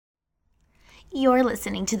You're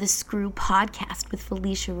listening to the Screw Podcast with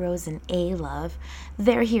Felicia Rose and A-Love.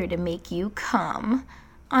 They're here to make you come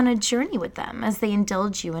on a journey with them as they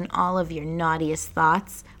indulge you in all of your naughtiest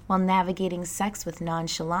thoughts while navigating sex with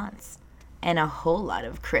nonchalance. And a whole lot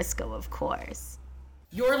of Crisco, of course.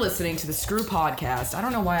 You're listening to the Screw Podcast. I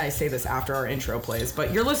don't know why I say this after our intro plays,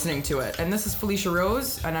 but you're listening to it. And this is Felicia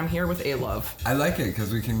Rose, and I'm here with A-Love. I like it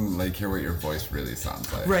because we can hear what your voice really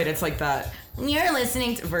sounds like. Right, it's like that. You're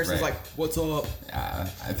listening to versus Right. what's up? Yeah,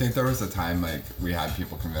 I think there was a time we had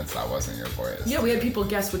people convinced that wasn't your voice. Yeah, we had people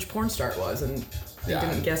guess which porn star it was, and they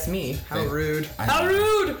didn't guess me. How rude. How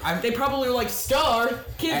rude! They probably were like, Star,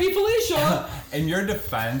 can't be Felicia! In your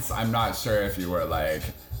defense, I'm not sure if you were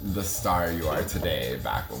the star you are today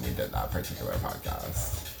back when we did that particular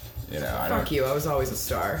podcast. You know, Fuck you, I was always a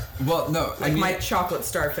star. Well, no, my chocolate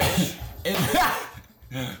starfish.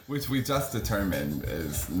 Which we just determined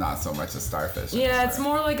is not so much a starfish. Yeah, it's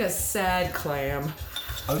more like a sad clam.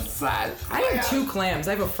 A sad clam. I have two clams.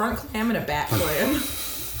 I have a front clam and a back clam.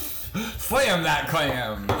 Slam that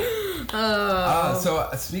clam! So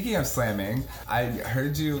speaking of slamming, I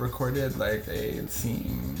heard you recorded a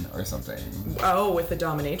scene or something. Oh, with the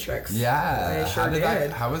dominatrix. Yeah. I sure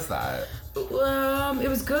did. How was that? It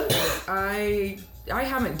was good. I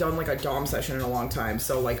haven't done a Dom session in a long time,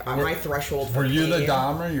 so my threshold for Were you the pain-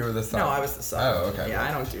 Dom or you were the sub? No, I was the sub. Oh, okay. Yeah,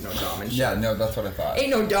 I don't do no Dom and shit. Yeah, no, that's what I thought.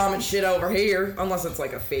 Ain't no Dom and shit over here, unless it's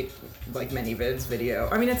a fake many-vids video.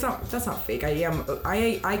 I mean, that's not fake.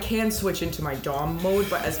 I can switch into my Dom mode,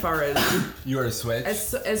 but as far as You were a switch?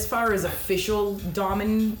 as far as official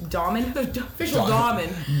Domin,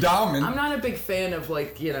 I'm not a big fan of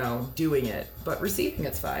doing it, but receiving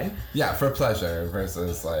it's fine. Yeah, for pleasure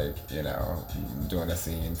versus doing a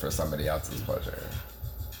scene for somebody else's pleasure.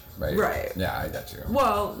 Right? Yeah, I get you.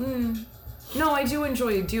 Well, no, I do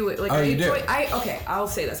enjoy doing it. You do? I'll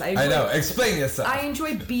say this. I know. Explain yourself. I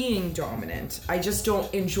enjoy being dominant. I just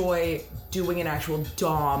don't enjoy doing an actual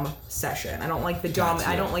Dom session. I don't like the Dom. Gotcha.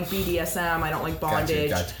 I don't like BDSM. I don't like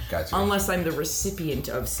bondage. Gotcha. Unless I'm the recipient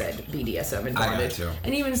of said BDSM and bondage. I got you.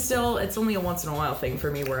 And even still, it's only a once in a while thing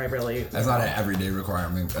for me where I really. That's not an everyday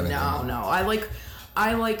requirement. No.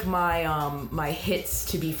 I like my my hits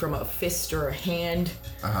to be from a fist or a hand.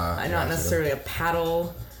 Not necessarily a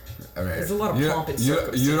paddle. Okay. There's a lot of pomp and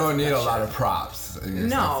circumstance. You don't need a lot of props.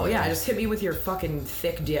 No, just hit me with your fucking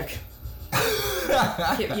thick dick.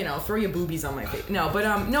 Throw your boobies on my face. No,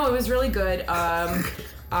 but no, it was really good. My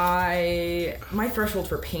threshold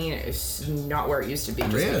for pain is not where it used to be,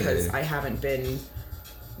 just because I haven't been,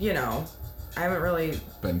 I haven't really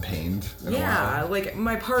been pained. Yeah,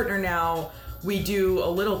 my partner now, we do a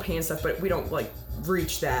little pain stuff, but we don't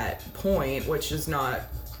reach that point, which is fine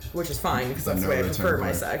because that's the way I prefer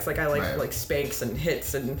my sex. I like spanks and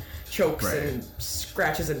hits and chokes and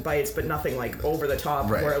scratches and bites, but nothing over the top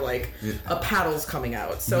where a paddle's coming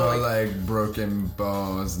out. So no broken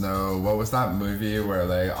bones. No, what was that movie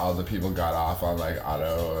where all the people got off on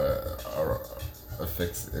auto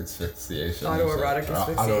asphyxiation? Autoerotic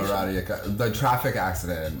asphyxiation. Autoerotic. The traffic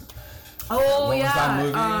accident. Oh, what yeah.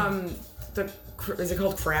 was that movie? Is it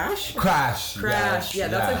called Crash? Crash. Yes, yeah,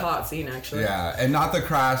 that's a hot scene, actually. Yeah, and not the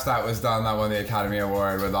Crash that was done that won the Academy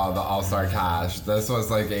Award with all the all-star cast. This was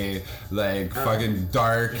a fucking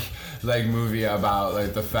dark movie about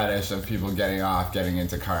the fetish of people getting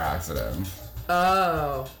into car accidents.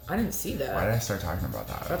 Oh, I didn't see that. Why did I start talking about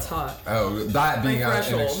that? That's hot. Oh, that being an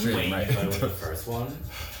threshold. extreme, Wait, right? you thought it was the first one?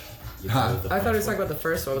 I thought he was talking about the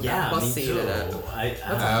first one with that bus scene in it. That's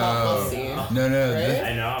a hot bus scene. No. Right?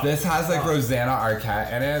 I know. This has Rosanna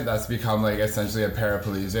Arquette in it. That's become essentially a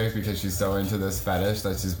paraplegic because she's so into this fetish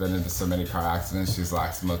that she's been into so many car accidents she's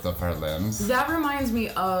lost most of her limbs. That reminds me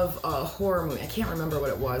of a horror movie. I can't remember what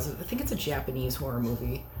it was. I think it's a Japanese horror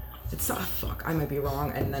movie. It's fuck, I might be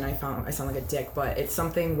wrong, and then I sound like a dick, but it's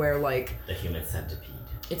something where The Human Centipede.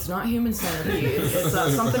 It's not Human Centipede. It's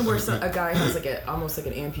something where a guy has almost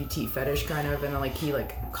an amputee fetish kind of, and he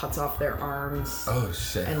cuts off their arms. Oh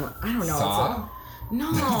shit. And I don't know. Saw? No.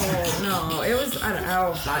 It was, I don't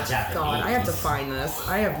know. Not Japanese. God, I have to find this.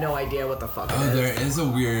 I have no idea what the fuck it is. There is a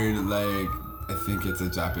weird I think it's a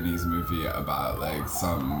Japanese movie about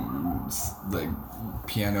some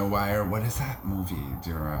piano wire. What is that movie?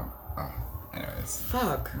 Do you remember? Oh, anyways.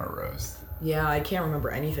 Fuck. Morose. Yeah, I can't remember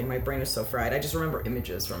anything. My brain is so fried. I just remember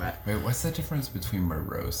images from it. Wait, what's the difference between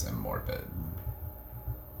morose and morbid?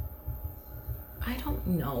 I don't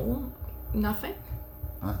know. Nothing.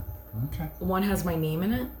 Huh? Okay. One has my name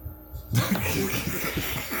in it.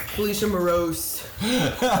 Felicia Morose.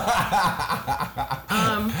 Yeah,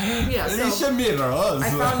 so Felicia Morose. I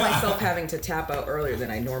found myself having to tap out earlier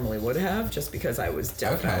than I normally would have, just because I was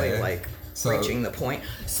definitely reaching the point.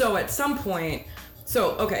 So at some point,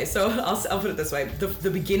 I'll put it this way: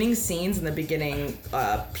 the beginning scenes and the beginning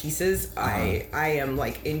pieces, I am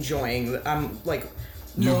like enjoying. I'm like.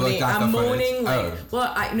 I'm moaning like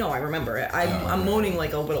I remember it. I'm moaning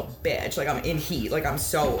like a little bitch. Like I'm in heat. Like I'm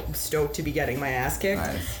so stoked to be getting my ass kicked.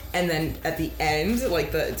 Nice. And then at the end,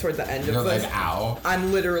 like toward the end of this, ow.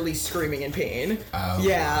 I'm literally screaming in pain. Oh,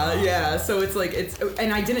 yeah. So it's like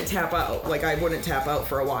and I didn't tap out. Like I wouldn't tap out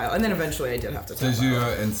for a while, and then eventually I did have to tap out. Did you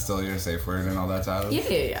instill your safe word and all that stuff?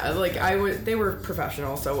 Yeah. Like they were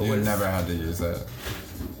professional, so you never had to use it.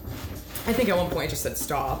 I think at one point I just said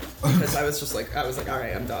stop because I was like, all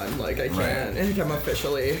right, I'm done. Like I can't. I think I'm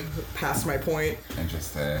officially past my point.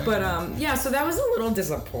 Interesting. But so that was a little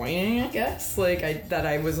disappointing, I guess. Like that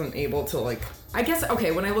I wasn't able to like. I guess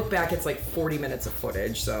when I look back, it's like 40 minutes of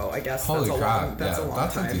footage. So I guess that's a long time. That's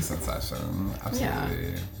a decent session.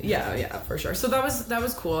 Absolutely. Yeah, for sure. So that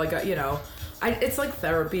was cool. I got it's like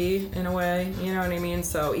therapy in a way, you know what I mean?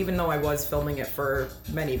 So even though I was filming it for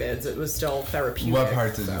many vids, it was still therapeutic. What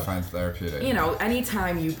part did you find therapeutic?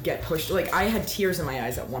 Anytime you get pushed, like I had tears in my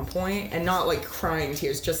eyes at one point, and not like crying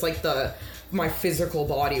tears, just like my physical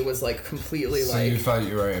body was like completely so you felt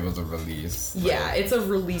you were able to release. Yeah, it's a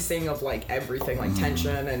releasing of like everything, like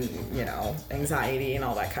tension and anxiety and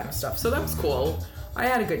all that kind of stuff. So that was cool. I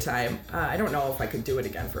had a good time. I don't know if I could do it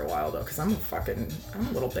again for a while though, because I'm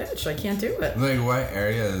a little bitch. I can't do it. Like what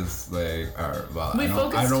areas I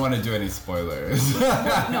don't want to do any spoilers.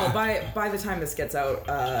 No, by the time this gets out,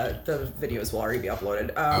 the videos will already be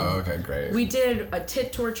uploaded. Okay, great. We did a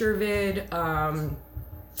tit torture vid.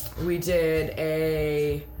 We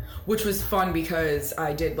did which was fun because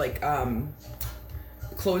I did like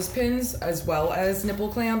clothespins as well as nipple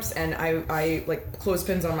clamps, and I like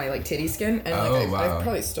clothespins on my like titty skin, and I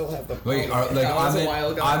probably still have them. Wait, on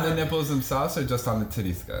the nipples themselves or just on the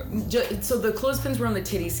titty skin? So the clothespins were on the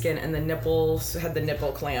titty skin, and the nipples had the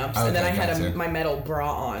nipple clamps, and then I had my metal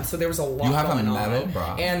bra on, so there was a lot going on. You have a metal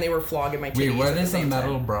bra? And they were flogging my titties. Wait, what is a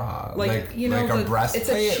metal bra? Like a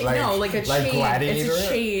breastplate? Like a chain. Gladiator? It's a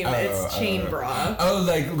chain. It's chain bra. Oh,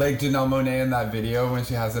 like Janelle Monáe in that video when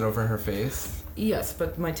she has it over her face? Yes,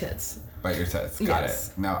 but my tits. But your tits. Got it.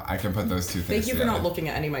 Now I can put those two things Thank you together. for not looking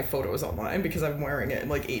at any of my photos online because I'm wearing it in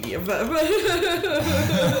like 80 of them.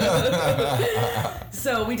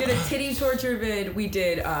 So we did a titty torture vid. We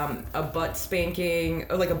did a butt spanking,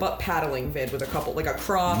 or like a butt paddling vid with a couple, like a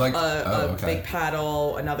crop, big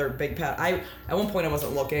paddle, another big paddle. At one point I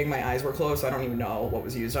wasn't looking. My eyes were closed, so I don't even know what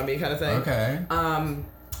was used on me kind of thing. Okay.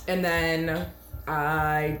 And then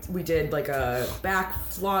we did like a back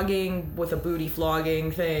flogging with a booty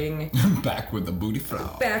flogging thing. Back with the booty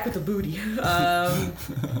flog. Back with the booty.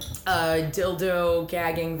 Dildo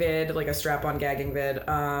gagging vid, like a strap-on gagging vid.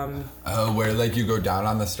 Where like you go down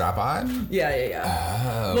on the strap-on? Yeah.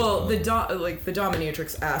 Oh. Well, the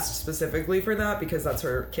dominatrix asked specifically for that because that's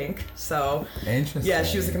her kink. So interesting. Yeah,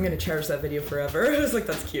 she was like, I'm gonna cherish that video forever. I was like,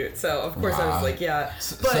 that's cute. So of course I was like, yeah.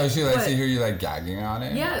 So she likes to hear you like gagging on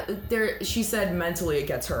it? Yeah, she said mentally it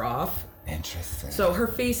gets her off. Interesting. So her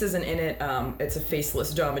face isn't in it. It's a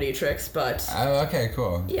faceless dominatrix, but oh, okay,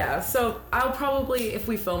 cool. Yeah, so I'll probably, if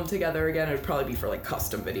we film together again, it would probably be for like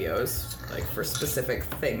custom videos, like for specific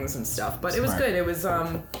things and stuff. But Smart. It was good. It was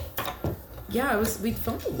we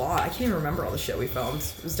filmed a lot. I can't even remember all the shit we filmed.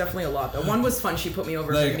 It was definitely a lot though. One was fun. She put me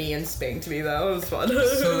over her knee and spanked me though. It was fun.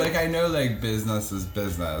 So like I know like business is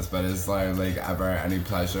business, but is like ever any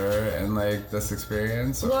pleasure in like this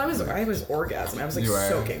experience? Well, I was orgasming. I was like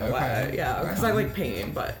soaking wet. Yeah, because I like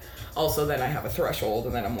pain, but also then I have a threshold,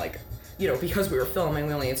 and then I'm like, because we were filming,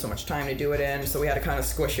 we only had so much time to do it in, so we had to kind of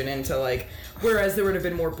squish it into like, whereas there would have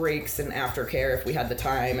been more breaks and aftercare if we had the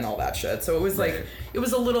time and all that shit. So it was like, it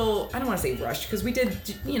was a little, I don't want to say rushed, because we did,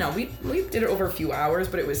 we did it over a few hours,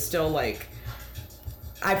 but it was still like,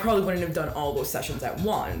 I probably wouldn't have done all those sessions at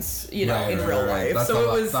once, in real life. That's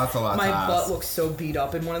so that's a lot my butt looked so beat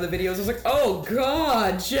up in one of the videos. I was like, oh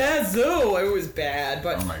god, Jazoo! It was bad,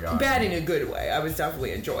 but bad in a good way. I was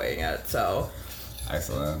definitely enjoying it, so.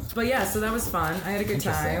 Excellent. But yeah, so that was fun. I had a good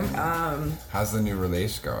time. How's the new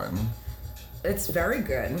release going? It's very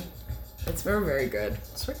good. It's very, very good.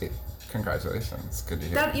 Sweet. Congratulations. Good to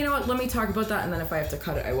hear. That, you know what? Let me talk about that, and then if I have to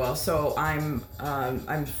cut it, I will. So I'm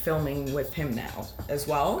filming with him now as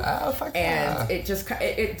well. Oh, fuck yeah. And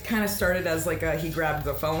it kind of started as like he grabbed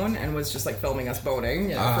the phone and was just like filming us boning,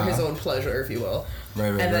 you know, for his own pleasure, if you will. Right.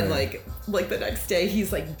 And then like the next day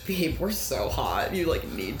he's like, babe, we're so hot. You like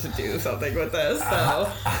need to do something with this.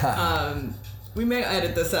 So we may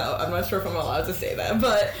edit this out. I'm not sure if I'm allowed to say that,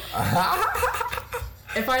 but.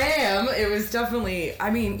 If I am, it was definitely, I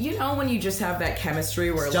mean, you know when you just have that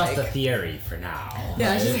chemistry where it's just a theory for now.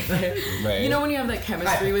 Yeah, right. You know when you have that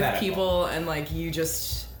chemistry with people and like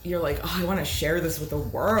you're like, oh, I want to share this with the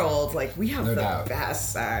world. Like we have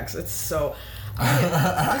best sex. It's so,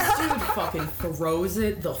 this dude fucking throws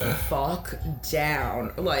it the fuck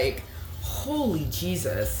down. Like, holy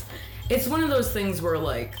Jesus. It's one of those things where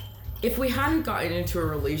like, if we hadn't gotten into a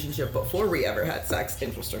relationship before we ever had sex,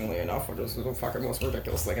 interestingly enough, which is the fucking most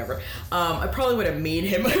ridiculous thing ever, I probably would have made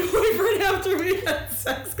him my boyfriend after we had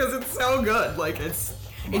sex because it's so good. Like it's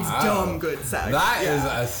dumb good sex. That is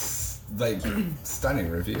a stunning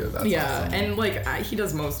review. That's awesome. And like he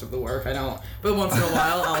does most of the work. I don't, but once in a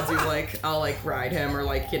while I'll ride him or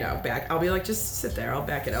like, you know, I'll be like, just sit there, I'll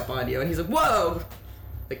back it up on you, and he's like, whoa.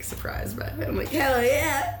 Like surprised by it. I'm like, hell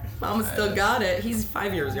yeah, Mama still got it. He's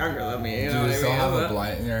 5 years younger than me. Do you still have a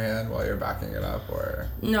blunt in your hand while you're backing it up, or?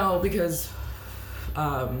 No, because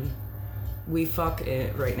we fuck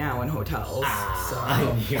it right now in hotels.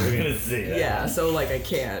 So you were gonna say that. Yeah, so like I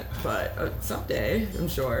can't, but someday I'm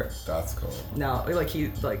sure. That's cool. No, like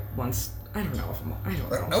he like once. I don't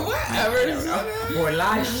know. Whatever. For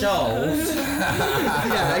live shows.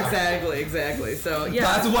 Yeah, exactly. So yeah.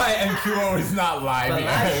 That's why MQO is not live. But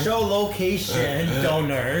live show location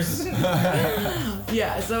donors.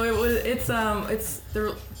 Yeah. So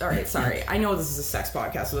all right. Sorry. I know this is a sex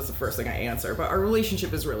podcast, so that's the first thing I answer. But our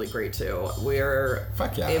relationship is really great too. We're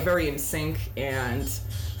very in sync, and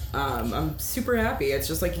I'm super happy. It's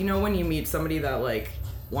just like, you know, when you meet somebody that like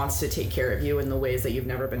wants to take care of you in the ways that you've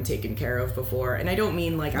never been taken care of before. And I don't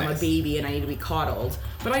mean like I'm a baby and I need to be coddled,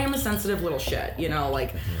 but I am a sensitive little shit, you know,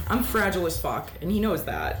 like I'm fragile as fuck, and he knows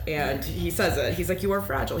that, and he says it. He's like, you are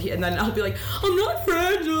fragile. And then I'll be like, I'm not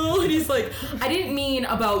fragile. And he's like, I didn't mean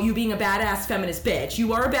about you being a badass feminist bitch.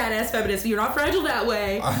 You are a badass feminist, but you're not fragile that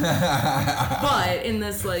way. But in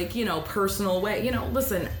this like, you know, personal way, you know,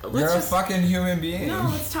 listen, you're a fucking human being. No,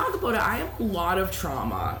 let's talk about it. I have a lot of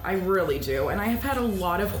trauma. I really do. And I have had a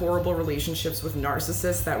lot of horrible relationships with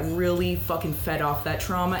narcissists that really fucking fed off that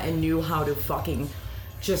trauma and knew how to fucking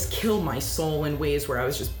just kill my soul in ways where I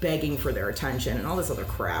was just begging for their attention and all this other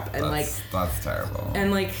crap. And that's terrible.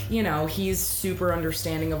 And like, you know, he's super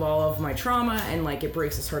understanding of all of my trauma, and like it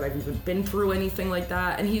breaks his heart I've even been through anything like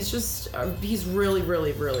that. And he's just he's really,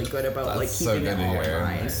 really, really good about like keeping it all in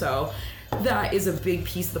mind. So that is a big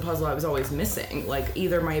piece of the puzzle I was always missing. Like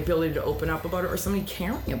either my ability to open up about it or somebody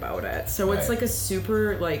caring about it. So it's like a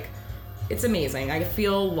super, like, it's amazing. I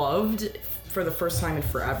feel loved for the first time in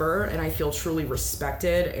forever, and I feel truly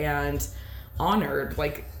respected and honored.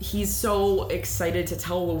 Like, he's so excited to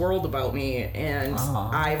tell the world about me, and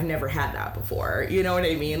I've never had that before. You know what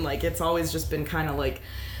I mean? Like, it's always just been kind of like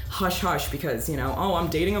hush hush because, you know, oh, I'm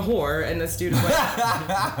dating a whore, and this dude is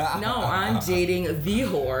like, no, I'm dating the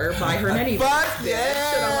whore by her name. Fuck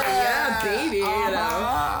yeah! And I'm like, yeah, baby, you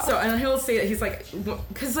know. So, and he'll say that he's like,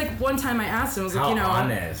 because like one time I asked him, I was like, how you know,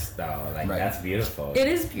 honest though, like that's beautiful. It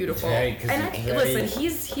is beautiful. Listen,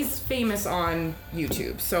 he's famous on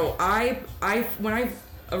YouTube. So I when I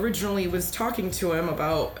originally was talking to him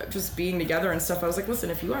about just being together and stuff, I was like, listen,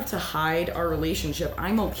 if you have to hide our relationship,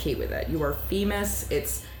 I'm okay with it. You are famous.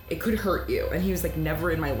 It could hurt you. And he was like,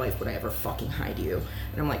 never in my life would I ever fucking hide you.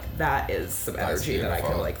 And I'm like, that is some energy that I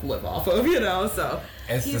could like live off of, you know? So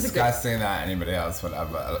it's disgusting that anybody else would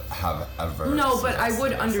ever have ever. No, but I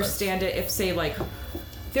would understand it if, say, like,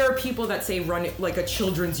 there are people that say run like a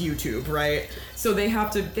children's YouTube, right? So they have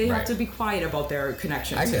to be quiet about their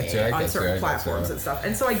connection to me on certain platforms and stuff.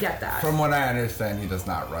 And so I get that. From what I understand, he does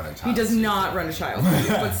not run a child. He does not run a child,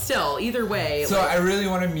 but still, either way. So I really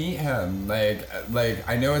want to meet him. Like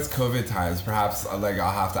I know it's COVID times. Perhaps like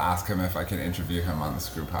I'll have to ask him if I can interview him on the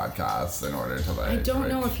Screw podcast in order to like. I don't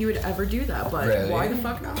know if he would ever do that, but really? Why the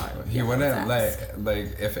fuck not? He wouldn't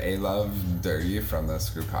like if A Love Dirty from the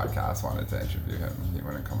Screw podcast wanted to interview him, he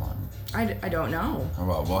wouldn't come on. I don't know.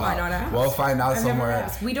 Well, why not ask? We'll find out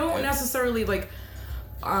somewhere. We don't necessarily like.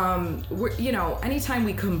 anytime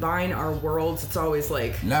we combine our worlds, it's always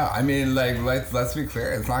like. No, I mean, like, let's be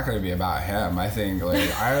clear. It's not going to be about him. I think, like,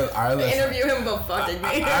 our interview him about fucking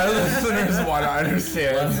me. Our listeners want to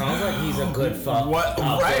understand. Well, it sounds like he's a good fuck. What?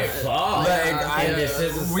 Right.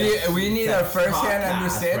 We need a first-hand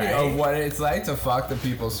understanding of what it's like to fuck the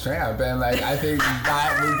people's tramp, and like I think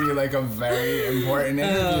that would be like a very important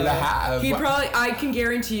interview to have. I can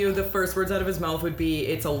guarantee you, the first words out of his mouth would be,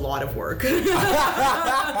 "It's a lot of work."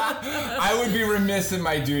 I would be remiss in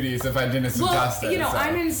my duties if I didn't suggest it.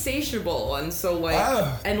 I'm insatiable, and so like,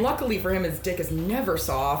 and luckily for him, his dick is never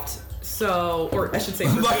soft. So, or I should say,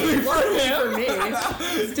 luckily for me,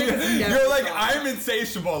 his dick is never You're like, soft. I'm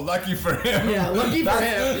insatiable. Lucky for him. Yeah, lucky for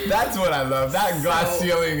him. That's what I love. That glass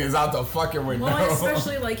ceiling is out the fucking window. Well,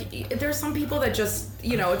 especially like, there's some people that just,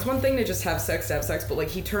 it's one thing to just have sex, but like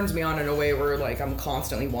he turns me on in a way where like I'm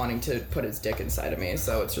constantly wanting to put his dick inside of me.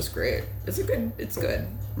 So it's just great. It's good.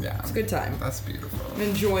 Yeah, it's a good time. That's beautiful. I'm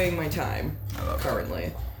enjoying my time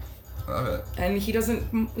currently. I love it. And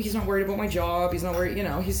he's not worried about my job. He's not worried,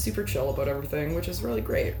 he's super chill about everything, which is really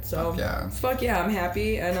great. So, fuck yeah, I'm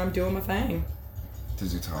happy and I'm doing my thing.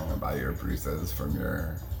 Did you tell him about your bruises from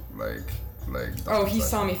your, like? Oh, he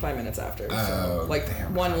saw me 5 minutes after. So,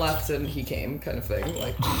 one left and he came, kind of thing.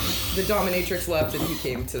 Like, the dominatrix left and he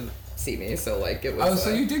came to see me. So, like, it was. Oh, so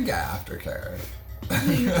you did get aftercare.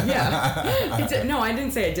 Yeah. No, I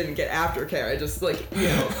didn't say I didn't get aftercare. I just in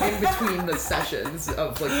between the sessions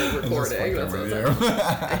of like the recording,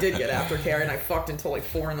 I did get aftercare, and I fucked until like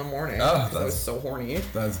 4 a.m. Oh, I was so horny.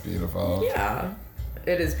 That's beautiful. Yeah,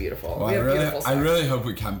 it is beautiful. Well, I really hope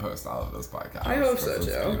we can post all of those podcasts. I hope so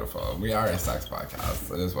too. It's beautiful. We are a sex podcast.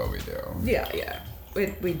 That is what we do. Yeah. We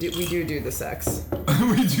do the sex.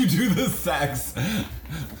 We do the sex.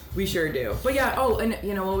 We sure do. But yeah, and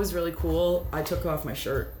what was really cool? I took off my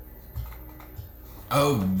shirt.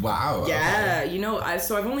 Oh, wow. Yeah, okay.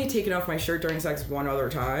 So I've only taken off my shirt during sex one other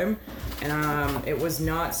time, and it was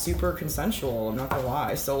not super consensual, I'm not gonna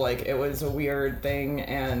lie. So like, it was a weird thing,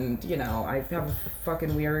 and I have a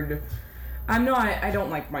fucking weird. I don't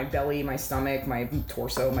like my belly, my stomach, my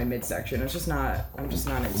torso, my midsection. It's just not. I'm just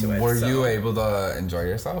not into it. Were you able to enjoy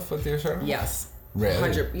yourself with your shirt on? Yes. Really?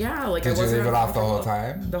 100. Yeah, like Did I wasn't. you leave it off the whole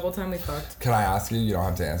time? The whole time we fucked. Can I ask you? You don't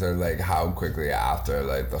have to answer. Like, how quickly after,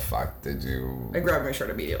 like, the fuck did you? I grabbed my shirt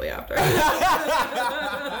immediately after.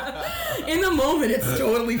 In the moment, it's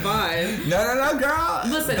totally fine. No, girl.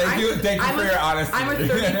 Listen, thank you for your honesty. I'm a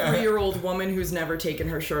 33-year-old woman who's never taken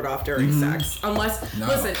her shirt off during sex, unless.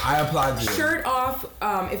 Listen, I applaud you. Shirt off.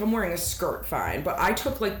 If I'm wearing a skirt, fine. But I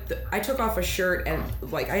took off a shirt and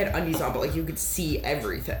like I had undies on, but like you could see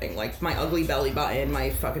everything, like my ugly belly button, my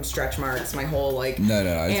fucking stretch marks, my whole like. No,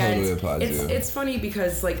 I totally applaud you. It's funny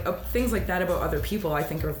because like things like that about other people I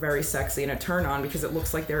think are very sexy and a turn on because it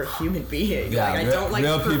looks like they're a human being. Yeah, like I don't like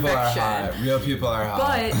real perfection. People are hot. Real people are hot.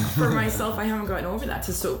 But for myself, I haven't gotten over that.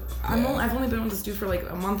 I've only been with this dude for like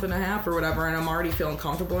a month and a half or whatever, and I'm already feeling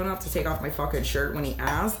comfortable enough to take off my fucking shirt when he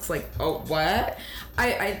asks. Like, oh, what?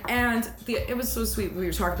 It was so sweet. We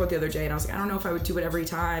were talking about the other day, and I was like, I don't know if I would do it every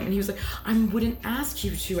time. And he was like, I wouldn't ask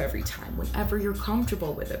you to every time, whenever you're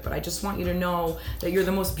comfortable with it. But I just want you to know that you're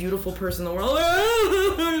the most beautiful person in the world.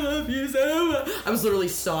 I love you so much. I was literally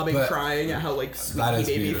sobbing, crying at how like sweet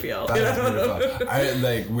he made me feel. That is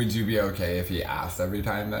beautiful. Would you be okay if he asked every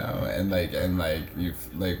time though? And you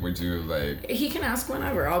would you like? He can ask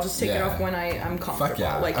whenever. I'll just take it off when I'm comfortable. Fuck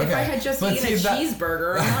yeah. Like if I had just eaten a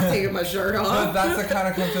cheeseburger, I'm not taking my shirt off. But that's the kind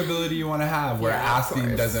of comfortability you want to have, where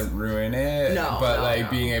asking doesn't ruin it. But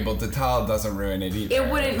being able to tell doesn't ruin it either. It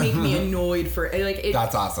wouldn't make me annoyed for it.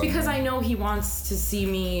 That's awesome. Because I know he wants to see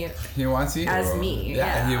me. He wants you as me.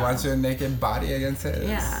 Yeah, he wants your naked body against his.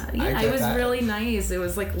 Yeah. It was really nice. It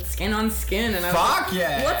was like skin on skin, and I was fuck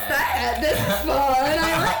yeah. What's that? This is fun.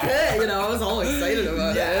 I like it. I was all excited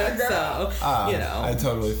about it. So I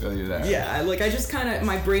totally feel you there. Yeah, I just kind of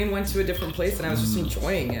my brain went to a different place, and I was just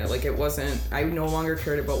enjoying it. Like it wasn't. I no longer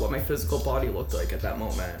cared about what my physical body looked like at that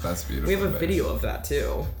moment. That's beautiful. We have a video of that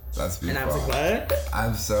too. That's beautiful. And I was like, what?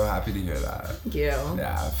 I'm so happy to hear that. Thank you.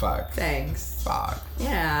 Yeah, fuck. Thanks. Fuck.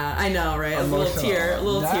 Yeah, I know, right? A little tear.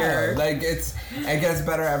 Like it gets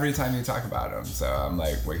better every time you talk about him. So I'm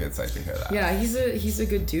like wicked psyched to hear that. Yeah, he's a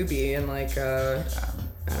good doobie, and I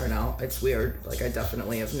don't know. It's weird. Like I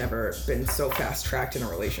definitely have never been so fast tracked in a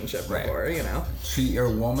relationship before. Treat your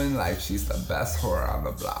woman like she's the best whore on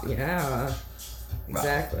the block. Yeah.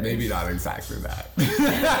 Exactly. Maybe not exactly that.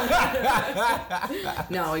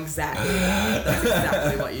 No, exactly. That's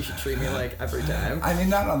exactly what you should treat me like every time. I mean,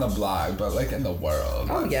 not on the blog, but like in the world.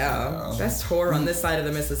 Oh yeah, best whore on this side of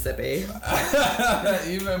the Mississippi.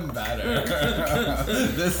 Even better.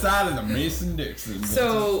 This side of the Mason-Dixon.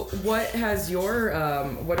 So, what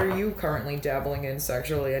are you currently dabbling in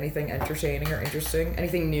sexually? Anything entertaining or interesting?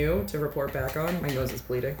 Anything new to report back on? My nose is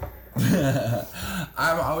bleeding.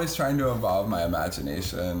 I'm always trying to evolve my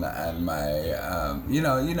imagination and my, you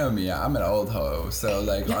know me, I'm an old hoe. So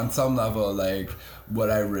like on some level, like what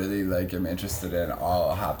I really like am interested in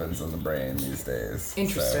all happens in the brain these days.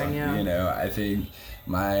 Interesting, so, yeah. You know, I think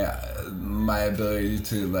my ability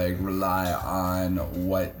to like rely on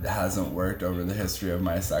what hasn't worked over the history of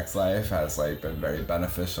my sex life has like been very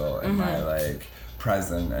beneficial in my like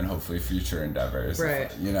present and hopefully future endeavors. Right.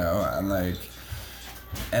 You know,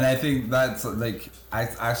 and I think that's like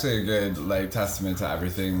actually a good like testament to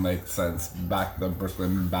everything like since back the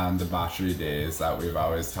Brooklyn bound debauchery days that we've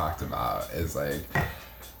always talked about is like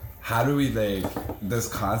how do we like this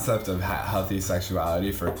concept of healthy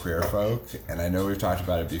sexuality for queer folk, and I know we've talked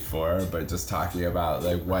about it before, but just talking about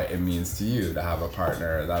like what it means to you to have a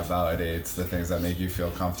partner that validates the things that make you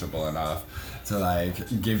feel comfortable enough to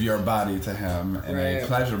like give your body to him in a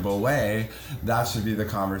pleasurable way. That should be the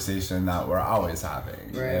conversation that we're always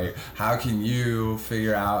having. Right. Like, how can you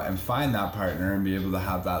figure out and find that partner and be able to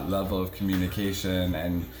have that level of communication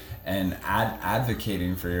and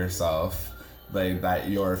advocating for yourself, like that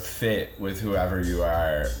you're fit with whoever you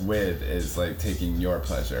are with is like taking your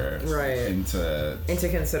pleasure into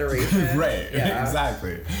consideration. Right. Yeah.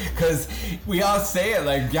 Exactly. Because we all say it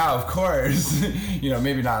like, yeah, of course. You know,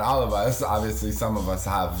 maybe not all of us. Obviously, some of us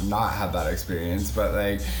have not had that experience. But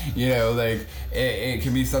like, you know, like it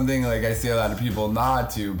can be something like I see a lot of people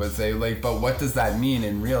nod to, but say like, but what does that mean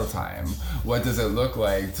in real time? What does it look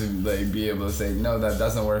like to like be able to say, no, that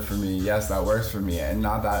doesn't work for me. Yes, that works for me, and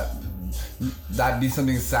not that be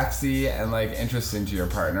something sexy and like interesting to your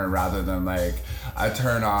partner rather than like a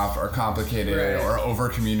turn off or complicated or over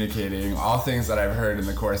communicating, all things that I've heard in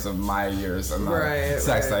the course of my years in the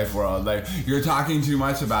sex life world. Like, you're talking too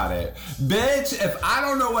much about it. Bitch, if I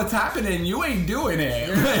don't know what's happening, you ain't doing it.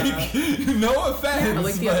 Like, no offense. Yeah,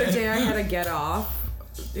 like the other day I had to get off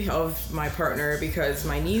of my partner because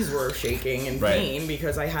my knees were shaking in pain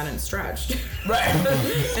because I hadn't stretched. Right.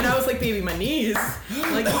 And I was like, baby, my knees.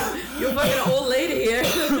 Like, you're a fucking old lady here.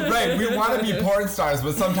 Right, we want to be porn stars,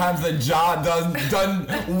 but sometimes the jaw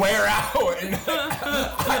doesn't wear out. And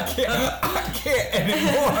I can't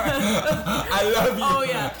anymore. I love you. Oh,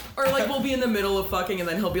 yeah. Or like we'll be in the middle of fucking and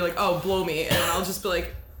then he'll be like, oh, blow me. And I'll just be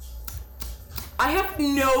like, I have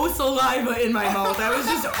no saliva in my mouth. I was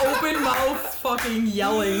just open mouth fucking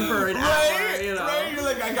yelling for an hour, you know? Right, you're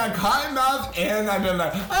like, I got cotton mouth and I've been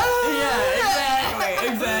like,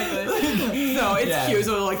 yeah, exactly. So it's cute,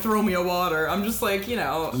 so like throw me a water. I'm just like, you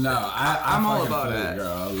know. No, I'm all about it.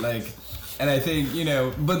 Girl. Like, and I think, you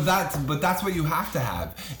know, but that's what you have to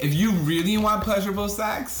have. If you really want pleasurable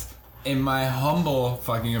sex, in my humble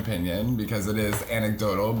fucking opinion, because it is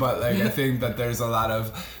anecdotal, but like I think that there's a lot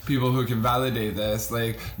of people who can validate this.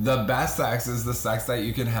 Like, the best sex is the sex that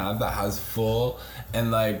you can have that has full and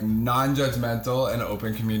like non-judgmental and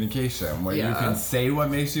open communication, where you can say what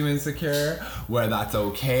makes you insecure, where that's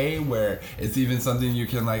okay, where it's even something you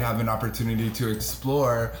can like have an opportunity to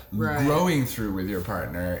explore growing through with your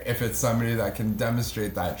partner if it's somebody that can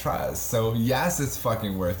demonstrate that trust. So yes, it's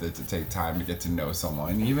fucking worth it to take time to get to know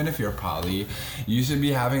someone. Even if you're poly, you should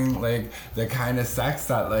be having like the kind of sex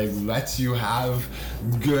that like lets you have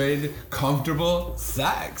good, comfortable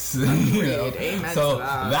sex. You know? Amen So to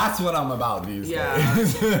that. that's what I'm about these days.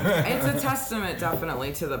 It's a testament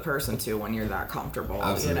definitely to the person too when you're that comfortable.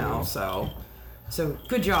 Absolutely. You know, so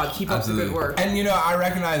good job, keep up the good work. And you know, I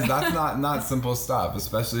recognize that's not simple stuff,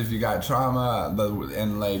 especially if you got trauma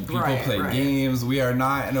and like people play games. We are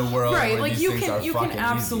not in a world where like these things are fucking you can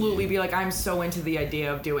absolutely easy. be like, I'm so into the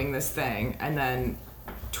idea of doing this thing, and then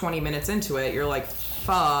 20 minutes into it you're like,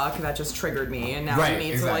 fuck, that just triggered me, and now you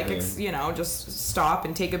need to like just stop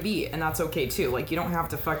and take a beat, and that's okay too. Like, you don't have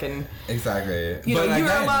to fucking you know, you're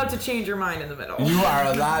allowed to change your mind in the middle. You are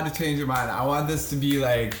allowed to change your mind. I want this to be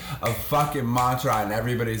like a fucking mantra in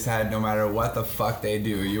everybody's head, no matter what the fuck they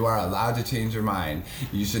do. You are allowed to change your mind.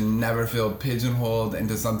 You should never feel pigeonholed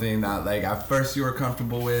into something that like at first you were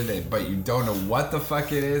comfortable with, but you don't know what the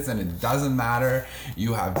fuck it is, and it doesn't matter.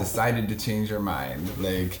 You have decided to change your mind.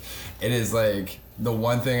 Like, it is like the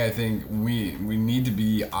one thing I think we need to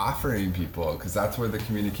be offering people, because that's where the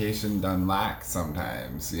communication done lacks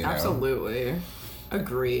sometimes, you know? Absolutely.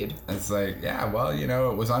 Agreed. It's like, yeah, well, you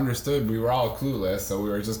know, it was understood we were all clueless, so we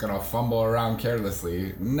were just gonna fumble around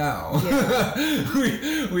carelessly. No.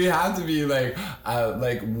 Yeah. we have to be like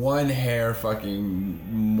one hair fucking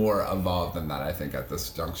more evolved than that, I think, at this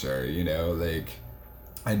juncture, you know? Like,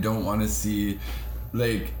 I don't want to see,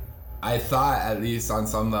 like, I thought, at least on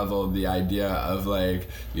some level, the idea of, like,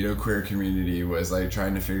 you know, queer community was, like,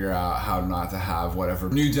 trying to figure out how not to have whatever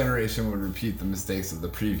new generation would repeat the mistakes of the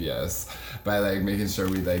previous by, like, making sure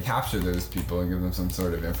we, like, capture those people and give them some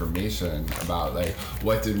sort of information about, like,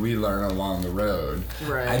 what did we learn along the road.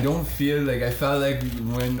 Right. I don't feel like, I felt like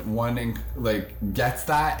when one, like, gets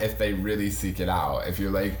that, if they really seek it out, if you're,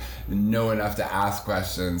 like, know enough to ask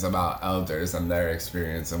questions about elders and their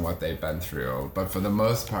experience and what they've been through. But for the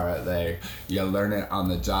most part, like, you learn it on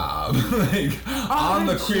the job, like, on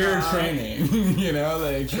the queer training, you know,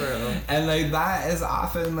 like, true. And, like, that is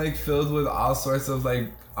often, like, filled with all sorts of, like,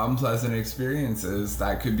 unpleasant experiences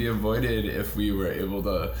that could be avoided if we were able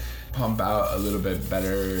to pump out a little bit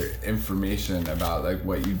better information about, like,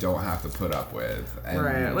 what you don't have to put up with. And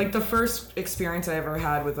right. Like, the first experience I ever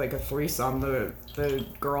had with, like, a threesome, the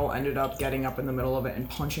girl ended up getting up in the middle of it and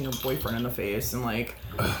punching her boyfriend in the face, and, like,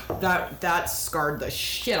 that scarred the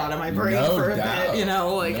shit out of my brain for a bit, you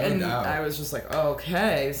know, like, I was just like,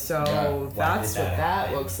 okay, so that's what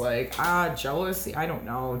that looks like. Jealousy, I don't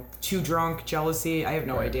know, too drunk, jealousy, I have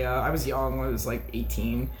no idea. I was young, I was like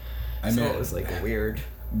 18, so it was, like, weird.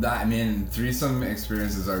 I mean, threesome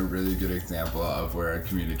experiences are a really good example of where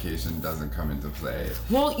communication doesn't come into play.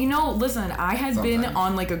 Well, you know, listen, I had been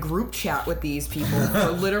on, like, a group chat with these people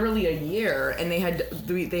for literally a year, and they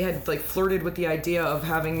had like flirted with the idea of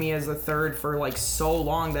having me as a third for, like, so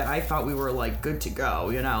long that I thought we were, like, good to go,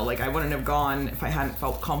 you know, like, I wouldn't have gone if I hadn't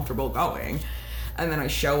felt comfortable going. And then I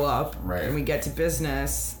show up, and we get to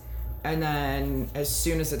business. And then, as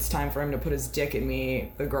soon as it's time for him to put his dick in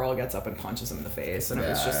me, the girl gets up and punches him in the face. And it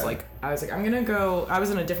was just like, I was like, I'm gonna go. I was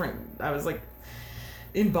like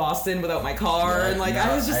in Boston without my car. And, like,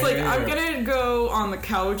 I was just like, I'm gonna go on the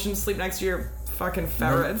couch and sleep next to your fucking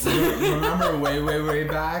ferrets. Remember way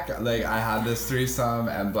back, like, I had this threesome,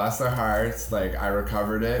 and bless their hearts, like, I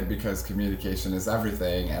recovered it because communication is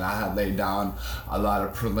everything, and I had laid down a lot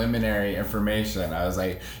of preliminary information. I was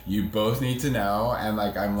like, you both need to know, and,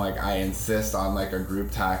 like, I insist on, like, a group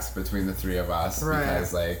text between the three of us,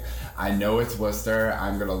 because, like, I know it's Worcester,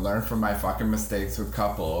 I'm gonna learn from my fucking mistakes with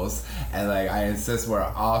couples, and, like, I insist we're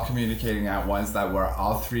all communicating at once, that we're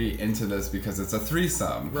all three into this because it's a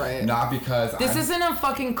threesome, not because this isn't a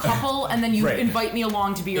fucking couple and then you invite me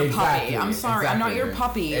along to be your puppy. I'm sorry, I'm not your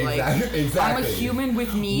puppy. Exactly. I'm a human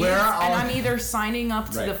with needs, and I'm either signing up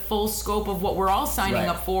to the full scope of what we're all signing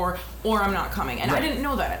up for, or I'm not coming. And I didn't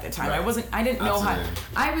know that at the time. I didn't know how.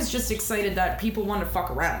 I was just excited that people wanted to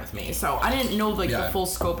fuck around with me. So I didn't know, like, the full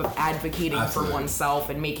scope of advocating for oneself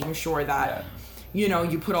and making sure that you know,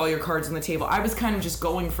 you put all your cards on the table. I was kind of just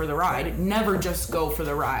going for the ride. Never just go for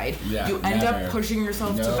the ride. You end up pushing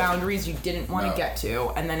yourself to boundaries you didn't want to get to,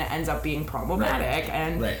 and then it ends up being problematic.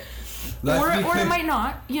 And or it might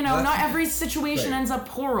not. You know, not every situation ends up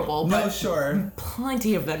horrible, but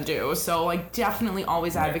plenty of them do. So I definitely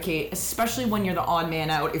always advocate, especially when you're the odd man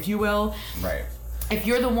out, if you will. If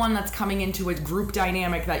you're the one that's coming into a group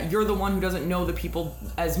dynamic that you're the one who doesn't know the people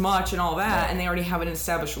as much and all that, and they already have an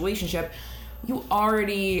established relationship, you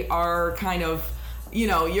already are kind of, you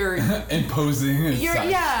know, you're imposing. You're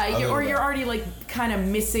already, like, kind of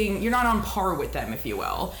missing. You're not on par with them, if you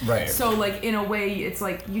will. So, like, in a way, it's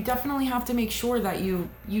like you definitely have to make sure that you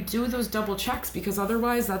do those double checks, because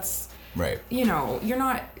otherwise, that's you know, you're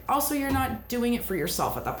not doing it for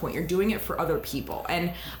yourself at that point. You're doing it for other people.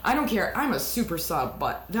 And I don't care. I'm a super sub,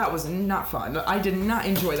 but that was not fun. I did not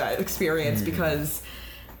enjoy that experience because,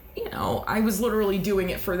 you know, I was literally doing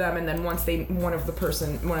it for them, and then once one of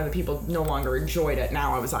the people no longer enjoyed it,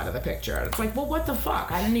 now I was out of the picture. And it's like, well, what the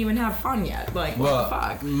fuck? I didn't even have fun yet. Like, what the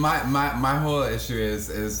fuck? My whole issue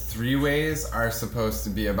is three-ways are supposed to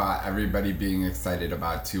be about everybody being excited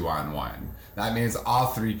about 2-on-1. That means all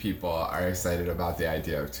three people are excited about the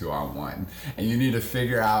idea of 2-on-1. And you need to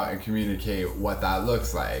figure out and communicate what that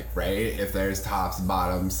looks like, right? If there's tops,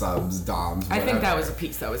 bottoms, subs, doms, whatever. I think that was a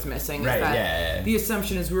piece that was missing. The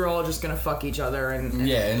assumption is we were all just going to fuck each other. And no,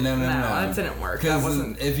 that didn't work. That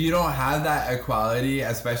wasn't. If you don't have that equality,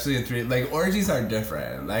 especially in three, like, orgies are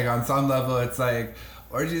different. Like, on some level, it's like,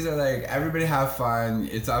 orgies are like, everybody have fun.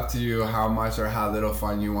 It's up to you how much or how little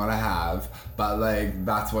fun you want to have. But, like,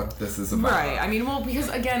 that's what this is about. Right. I mean, well, because,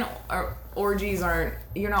 again, orgies aren't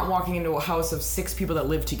you're not walking into a house of 6 people that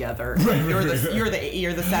live together. Right, you're the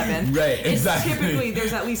seventh. Right, it's exactly. Typically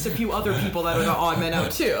there's at least a few other people that are the odd men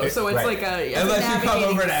out too. So it's like unless you come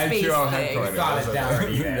over to NGO headquarters.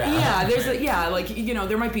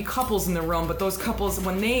 There might be couples in the room, but those couples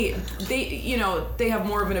when they have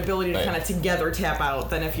more of an ability to kind of together tap out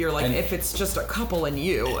than if you're if it's just a couple and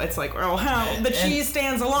you, it's like, well, how the cheese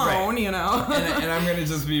stands alone, And I'm gonna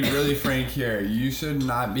just be really frank here. You should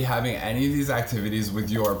not be having any of these activities with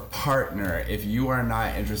your partner if you are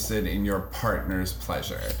not interested in your partner's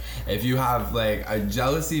pleasure. If you have like a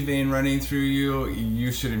jealousy vein running through you,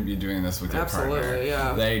 you shouldn't be doing this with your partner. Absolutely,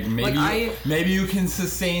 yeah. Like maybe you can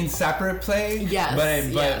sustain separate play. Yes.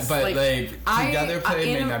 But together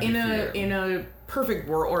play may not be for you. In a perfect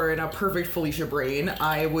world or in a perfect Felicia brain,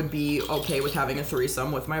 I would be okay with having a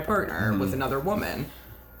threesome with my partner, with another woman.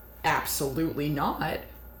 Absolutely not.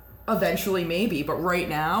 Eventually, maybe, but right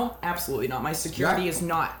now, absolutely not. My security is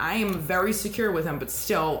not. I am very secure with him, but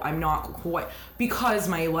still, I'm not quite, because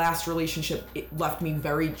my last relationship, it left me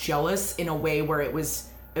very jealous in a way where it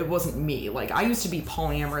wasn't me. Like, I used to be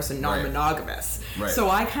polyamorous and non-monogamous, so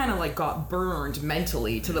I kind of got burned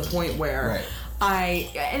mentally to the point where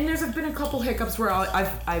and there's been a couple hiccups where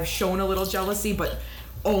I've shown a little jealousy, but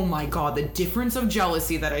oh my god, the difference of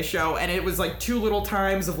jealousy that I show, and it was 2 little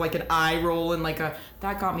times of an eye roll and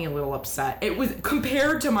that got me a little upset. It was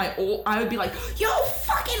compared to my old, I would be like, you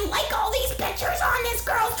fucking like all these pictures on this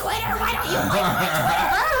girl's Twitter, why don't you like my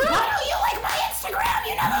Twitter? Why don't you like my Instagram?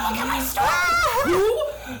 You never look at my story. Who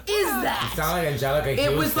is that? You sound like Angelica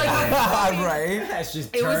Houston. It was right? She's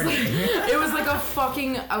it was like a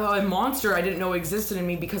fucking monster I didn't know existed in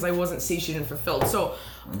me because I wasn't satiated and fulfilled. So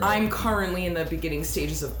I'm currently in the beginning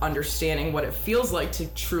stages of understanding what it feels like to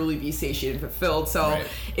truly be satiated and fulfilled. So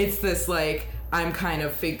it's this I'm kind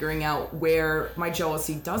of figuring out where my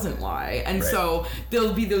jealousy doesn't lie. And so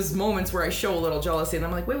there'll be those moments where I show a little jealousy and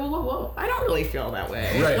I'm like, wait, whoa, I don't really feel that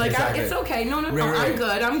way. Right, exactly. It's okay. No, I'm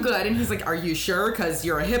good. And he's like, are you sure? Because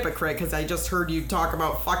you're a hypocrite, because I just heard you talk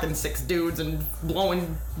about fucking 6 dudes and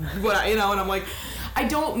blowing and I'm like, I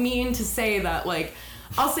don't mean to say that,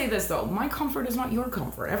 I'll say this though, my comfort is not your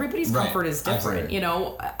comfort. Everybody's comfort is different.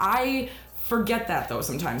 Absolutely. I forget that though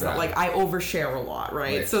sometimes that I overshare a lot,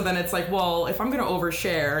 right? So then it's well, if I'm gonna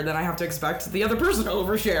overshare, then I have to expect the other person to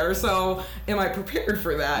overshare. So am I prepared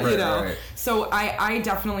for that? Right. So I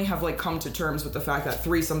definitely have come to terms with the fact that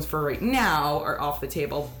threesomes for right now are off the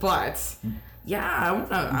table, but yeah,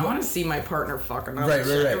 I want to see my partner fucking up. Right.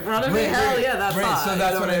 Hell yeah, that's fine. So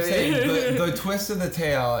that's what I'm saying. The twist of the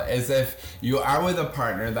tale is if you are with a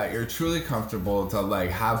partner that you're truly comfortable to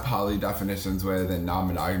have poly definitions with and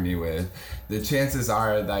non-monogamy with, the chances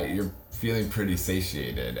are that you're feeling pretty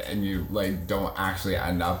satiated and you don't actually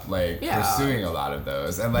end up pursuing a lot of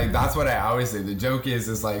those. And that's what I always say. The joke is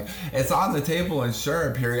it's on the table, and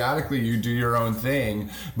sure, periodically you do your own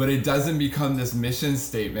thing, but it doesn't become this mission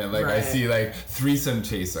statement. I see threesome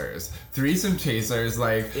chasers it's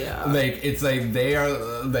they are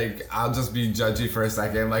I'll just be judgy for a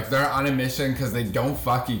second, they're on a mission because they don't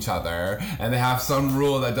fuck each other and they have some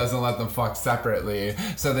rule that doesn't let them fuck separately,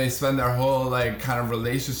 so they spend their whole kind of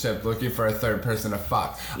relationship looking for a third person to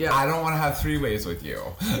fuck. I don't want to have 3 ways with you.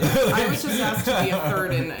 I was just asked to be a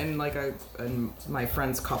third in my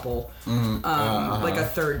friend's couple, a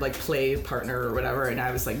third play partner or whatever, and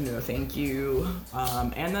I was like, no thank you,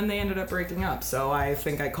 and then they ended up breaking up, so I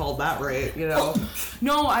think I called that right,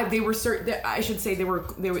 No, they were I should say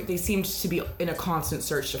they seemed to be in a constant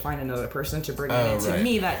search to find another person to bring in. To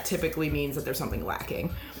me, that typically means that there's something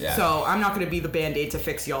lacking. So I'm not going to be the band-aid to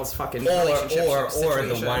fix y'all's fucking relationship or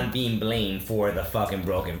the one being blamed for the fucking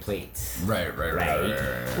broken plates. Right.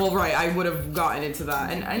 Well, I would have gotten into that,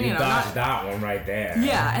 and you dodged that one right there.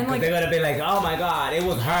 Yeah, and they're gonna be oh my god, it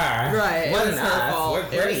was her. Right, it wasn't us. Fault.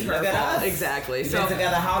 We're great. Look at us. Exactly. You've been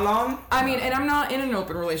together how long? I mean, and I'm not in an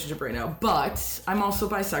open relationship right now, but I'm also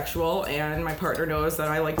bisexual, and my partner knows that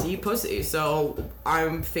I like to eat pussy. So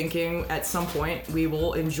I'm thinking at some point we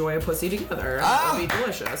will enjoy a pussy together. It'll be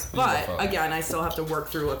delicious. But again, I still have to work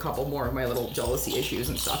through a couple more of my little jealousy issues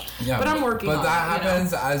and stuff. Yeah, but I'm working on it. But that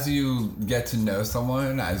happens as you get to know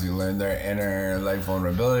someone, as you learn their inner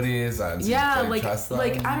vulnerabilities, as you trust them.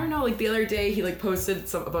 I don't know, the other day he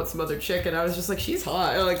posted about some other chick, and I was just like, she's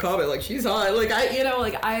hot. I comment she's hot.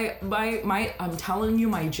 I'm telling you,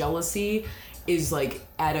 my jealousy is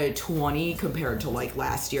at a 20 compared to like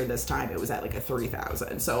last year this time it was at like a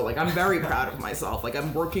 3,000. So like I'm very proud of myself. Like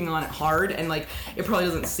I'm working on it hard, and like it probably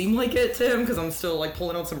doesn't seem like it to him because I'm still like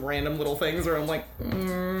pulling out some random little things where I'm like,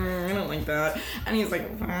 I don't like that, and he's like,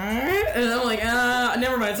 what? And I'm like,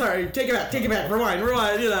 never mind, sorry, take it back,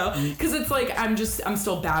 rewind, you know, because it's like I'm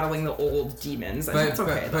still battling the old demons, and it's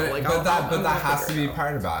okay though. Like, but that has to be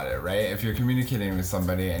part about it, right? If you're communicating with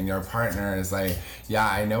somebody and your partner is like, yeah,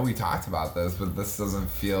 I know we talked about this, but this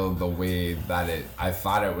doesn't feel the way that I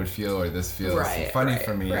thought it would feel, or this feels funny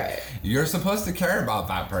for me. Right. You're supposed to care about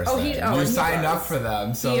that person. You signed up for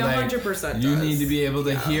them, so he like 100% you need to be able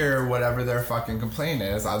to hear whatever their fucking complaint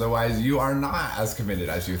is. Otherwise, you are not as committed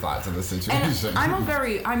as you thought to the situation. And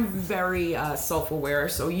I'm very self-aware,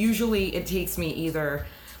 so usually it takes me either.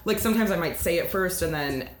 Like sometimes I might say it first and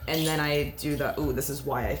then I do the this is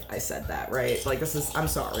why I said that, right? Like I'm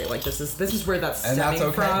sorry, like this is where that's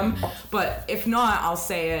stemming from. But if not, I'll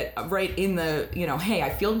say it right in the, hey, I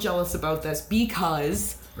feel jealous about this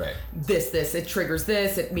because this it triggers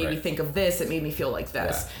this, it made me think of this, it made me feel like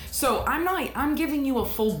this. Yeah. So I'm giving you a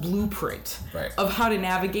full blueprint of how to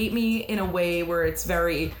navigate me in a way where it's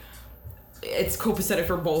copacetic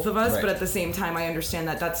for both of us, but at the same time, I understand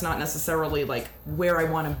that that's not necessarily like where I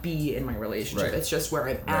want to be in my relationship. It's just where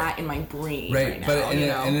I'm at in my brain right now. But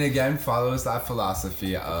and it again follows that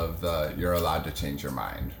philosophy of you're allowed to change your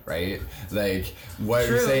mind, right? Like what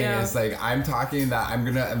you're saying is like I'm talking that I'm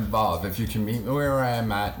gonna evolve. If you can meet me where I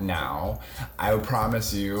am at now, I will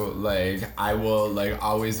promise you, like I will like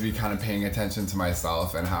always be kind of paying attention to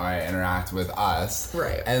myself and how I interact with us,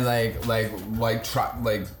 right? And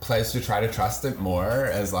place to try to trust it more,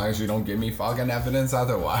 as long as you don't give me fucking evidence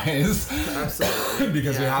otherwise. Absolutely.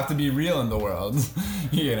 Because we have to be real in the world.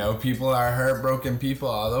 People are heartbroken people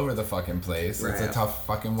all over the fucking place. It's a tough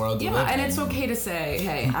fucking world to live in. Yeah, and it's okay to say,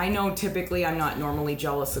 hey, I know typically I'm not normally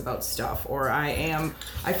jealous about stuff, or I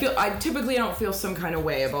typically don't feel some kind of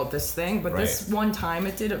way about this thing, but this one time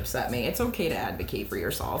it did upset me. It's okay to advocate for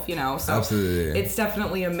yourself, So absolutely. It's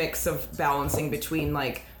definitely a mix of balancing between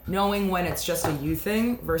like knowing when it's just a you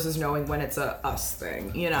thing versus knowing when it's a us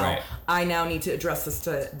thing, I now need to address this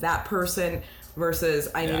to that person versus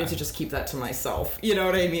I needed to just keep that to myself, you know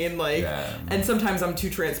what I mean? Like, and sometimes I'm too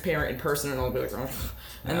transparent in person and I'll be like,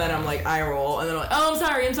 and then I'm like, I roll, and then I'm like,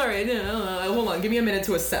 I'm sorry, hold on, give me a minute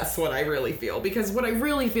to assess what I really feel, because what I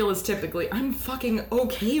really feel is typically, I'm fucking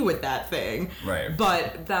okay with that thing,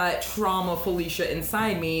 but that trauma Felicia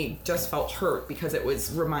inside me just felt hurt because it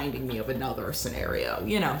was reminding me of another scenario,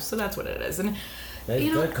 so that's what it is. And that's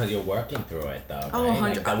good because you're working through it, though.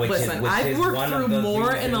 Right? 100%. Listen, I've worked through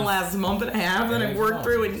more in the last month and a half than I've worked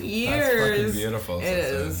through in years. That's fucking beautiful. It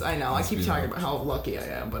is. I know. I keep talking about how lucky I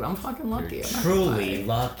am, but I'm fucking lucky. You're truly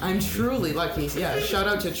lucky. I'm truly lucky. Yeah, shout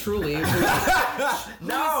out to Truly.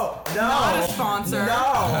 No. Not a sponsor.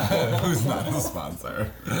 No. Who's not a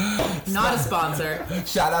sponsor? Not a sponsor.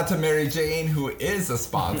 Shout out to Mary Jane, who is a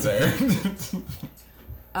sponsor.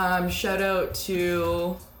 Shout out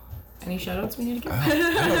to... Any shout-outs we need to give? I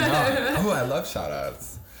don't know. I love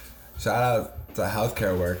shout-outs. Shout-out to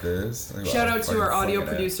healthcare workers. Shout-out to our audio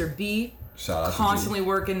producer, B. Shout-out constantly to B.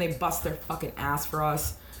 working. They bust their fucking ass for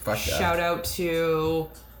us. Fuck yeah. Shout-out to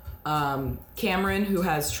Cameron, who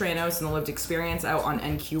has Tranos and the Lived Experience out on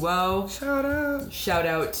NQO. Shout-out.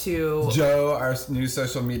 Shout-out to... Joe, our new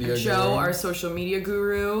social media guru. Our social media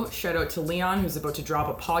guru. Shout-out to Leon, who's about to drop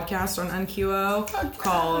a podcast on NQO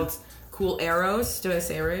called... Cool Arrows. Did I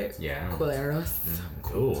say it right? Yeah. Cool Arrows.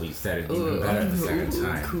 Cool. You said it even better the second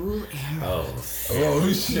time. Cool Arrows.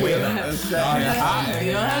 Oh shit. You're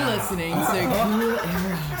listening to Cool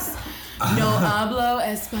Arrows. No hablo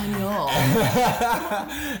español.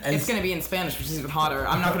 It's going to be in Spanish, which is even hotter.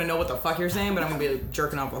 I'm not going to know what the fuck you're saying, but I'm going to be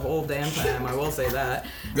jerking off the whole damn time. I will say that.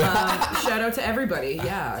 Shout out to everybody.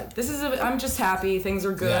 Yeah. I'm just happy. Things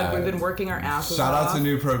are good. Yeah. We've been working our asses off. Shout out to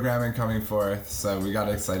new programming coming forth. So we got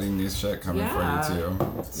exciting new shit coming for you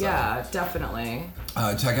too. So. Yeah, definitely.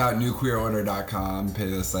 Check out newqueerorder.com. Pay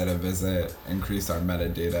the site a visit. Increase our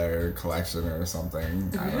metadata collection or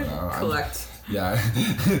something. I don't know. Collect. Yeah,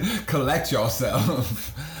 collect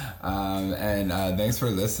yourself. And thanks for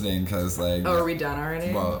listening, cause like. Oh, are we done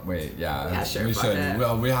already? Well, wait, yeah. Yeah, sure. We should.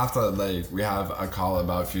 Well, we have to we have a call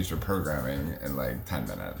about future programming in 10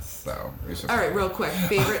 minutes, so we should. All right, real quick.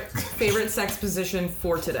 Favorite sex position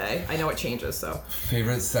for today? I know it changes, so.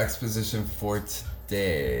 Favorite sex position for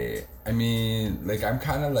today? I mean, I'm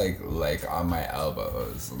kind of like on my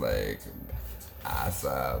elbows, ass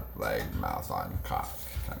up, mouth on cock.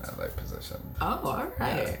 Kind of position. Oh, all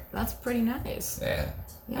right. Yeah. That's pretty nice. Yeah,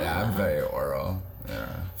 I'm very oral. Yeah.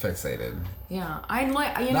 fixated. Yeah, I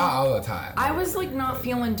like, you know, not all the time. I was like not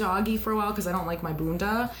feeling doggy for a while because I don't like my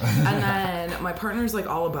bunda, and then my partner's like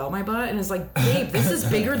all about my butt and is like, babe, this is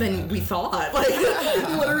bigger than we thought. Like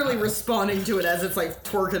literally responding to it as it's like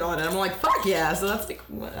twerking on it. I'm like, fuck yeah. So that's like,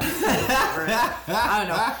 whatever. I don't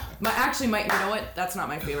know. You know what? That's not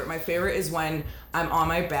my favorite. My favorite is when I'm on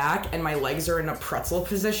my back and my legs are in a pretzel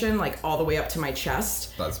position, like all the way up to my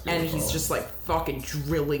chest. That's beautiful. And he's just like fucking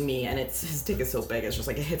drilling me, and his dick is so big, it's just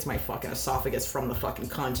like it hits my fucking esophagus from the fucking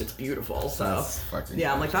cunt. It's beautiful. So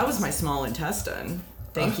yeah, I'm like, that was my small intestine.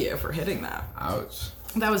 Thank you for hitting that. Ouch.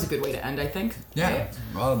 That was a good way to end, I think. Yeah. Right?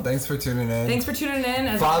 Well, thanks for tuning in.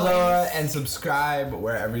 As follow always. And subscribe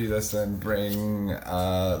wherever you listen. Bring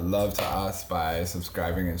love to us by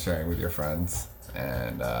subscribing and sharing with your friends.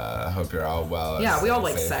 And I hope you're all well. Yeah, we all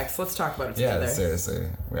like sex. Let's talk about it together. Yeah, seriously.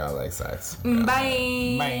 We all like sex.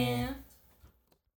 Bye. Bye.